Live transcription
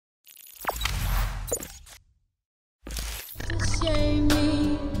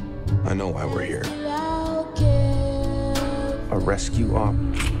I know why we're here. A rescue op.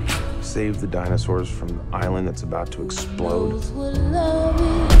 Save the dinosaurs from the island that's about to explode.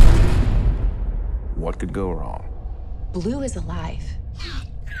 What could go wrong? Blue is alive.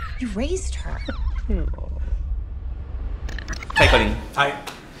 You raised her. Hi, Colin. Hi.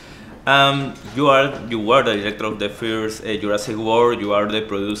 You were the director of the first Jurassic World. You are the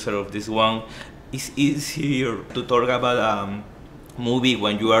producer of this one. It's easier to talk about a movie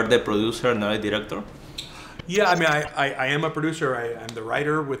when you are the producer, not a director. Yeah, I mean, I am a producer. I'm the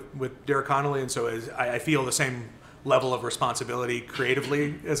writer with Derek Connolly, and so I feel the same level of responsibility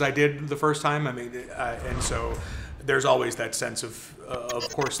creatively as I did the first time. I mean, and so there's always that sense of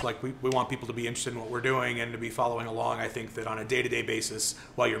course, like we want people to be interested in what we're doing and to be following along. I think that on a day-to-day basis,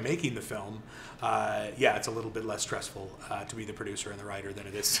 while you're making the film, yeah, it's a little bit less stressful to be the producer and the writer than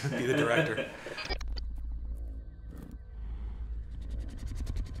it is to be the director.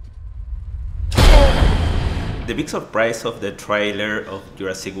 The big surprise of the trailer of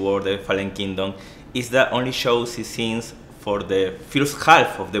Jurassic World: The Fallen Kingdom is that only shows the scenes for the first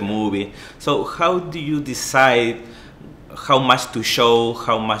half of the movie. So how do you decide how much to show,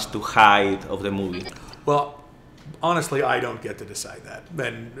 how much to hide of the movie? Well, honestly, I don't get to decide that.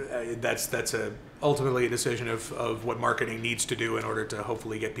 And that's ultimately a decision of what marketing needs to do in order to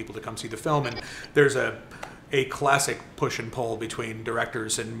hopefully get people to come see the film. And there's a classic push and pull between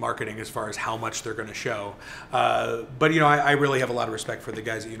directors and marketing as far as how much they're going to show. But, you know, I really have a lot of respect for the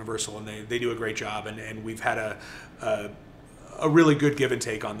guys at Universal, and they do a great job. And we've had a really good give and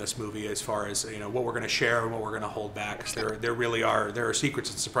take on this movie as far as, you know, what we're going to share and what we're going to hold back. 'Cause there are secrets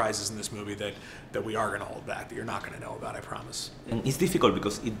and surprises in this movie that we are going to hold back, that you're not going to know about, I promise. And it's difficult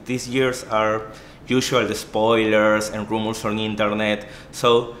because these years are usual the spoilers and rumors on the internet.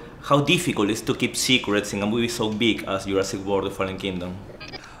 So how difficult it is to keep secrets in a movie so big as Jurassic World: The Fallen Kingdom?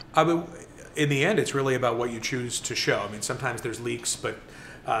 I mean, in the end, it's really about what you choose to show. I mean, sometimes there's leaks, but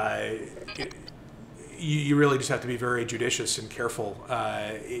you really just have to be very judicious and careful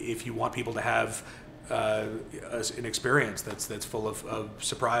if you want people to have an experience that's full of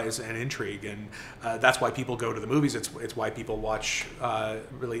surprise and intrigue, and that's why people go to the movies. It's why people watch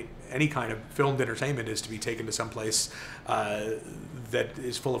really any kind of filmed entertainment, is to be taken to some place that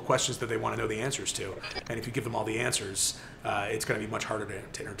is full of questions that they want to know the answers to. And if you give them all the answers, it's going to be much harder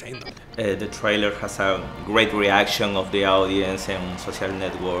to entertain them. The trailer has a great reaction of the audience and social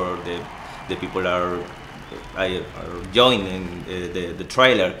network. The people are joining the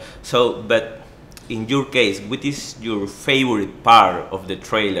trailer. So, but in your case, what is your favorite part of the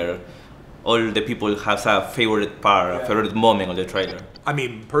trailer? All the people have a favorite part, a favorite moment of the trailer. I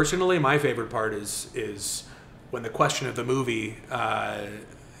mean, personally, my favorite part is when the question of the movie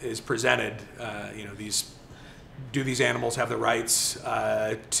is presented. You know, do these animals have the rights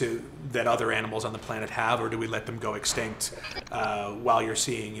that other animals on the planet have, or do we let them go extinct? While you're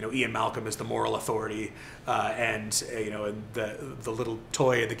seeing, you know, Ian Malcolm is the moral authority, and you know, the little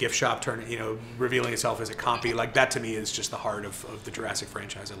toy in the gift shop revealing itself as a compy. Like, that to me is just the heart of the Jurassic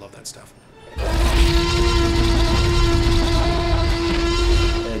franchise. I love that stuff.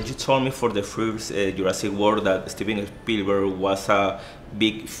 You told me for the first Jurassic World that Steven Spielberg was a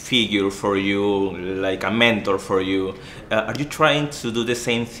big figure for you, like a mentor for you. Are you trying to do the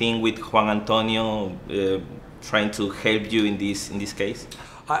same thing with Juan Antonio, trying to help you in this case?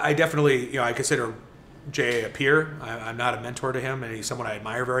 I definitely, you know, I consider J.A. a peer. I'm not a mentor to him, and he's someone I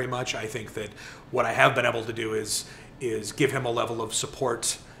admire very much. I think that what I have been able to do is give him a level of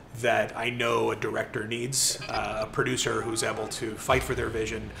support that I know a director needs, a producer who's able to fight for their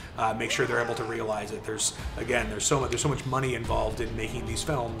vision, make sure they're able to realize it. There's so much money involved in making these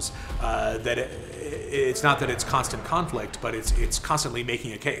films that it's not that it's constant conflict, but it's constantly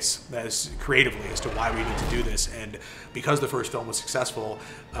making a case as creatively as to why we need to do this. And because the first film was successful,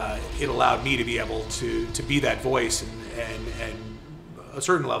 it allowed me to be able to be that voice and a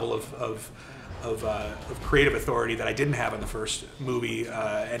certain level of creative authority that I didn't have in the first movie,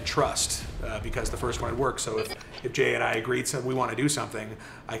 and trust, because the first one had worked. So if Jay and I agreed, said we want to do something,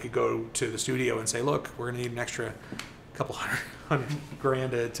 I could go to the studio and say, look, we're going to need an extra couple hundred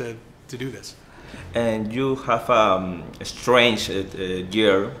grand to do this. And you have a strange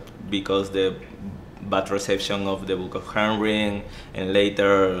year because the bad reception of the Book of Henry and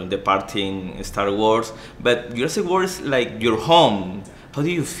later departing Star Wars. But Jurassic World is like your home. How do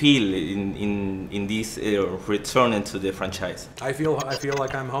you feel in this returning to the franchise? I feel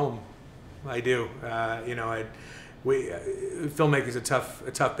like I'm home. I do. You know, filmmaking is a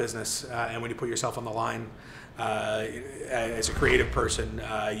tough business, and when you put yourself on the line, as a creative person,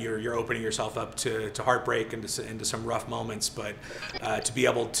 you're opening yourself up to heartbreak and into some rough moments, but to be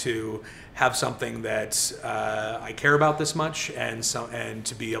able to have something that I care about this much, and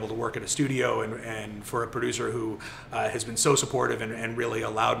to be able to work at a studio, and for a producer who has been so supportive and really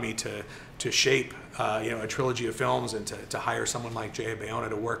allowed me to shape a trilogy of films, and to hire someone like Jay Bayona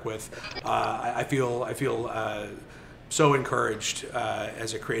to work with, I feel so encouraged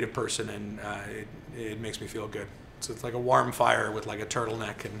as a creative person, and it makes me feel good. So it's like a warm fire with like a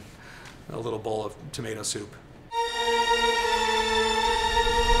turtleneck and a little bowl of tomato soup.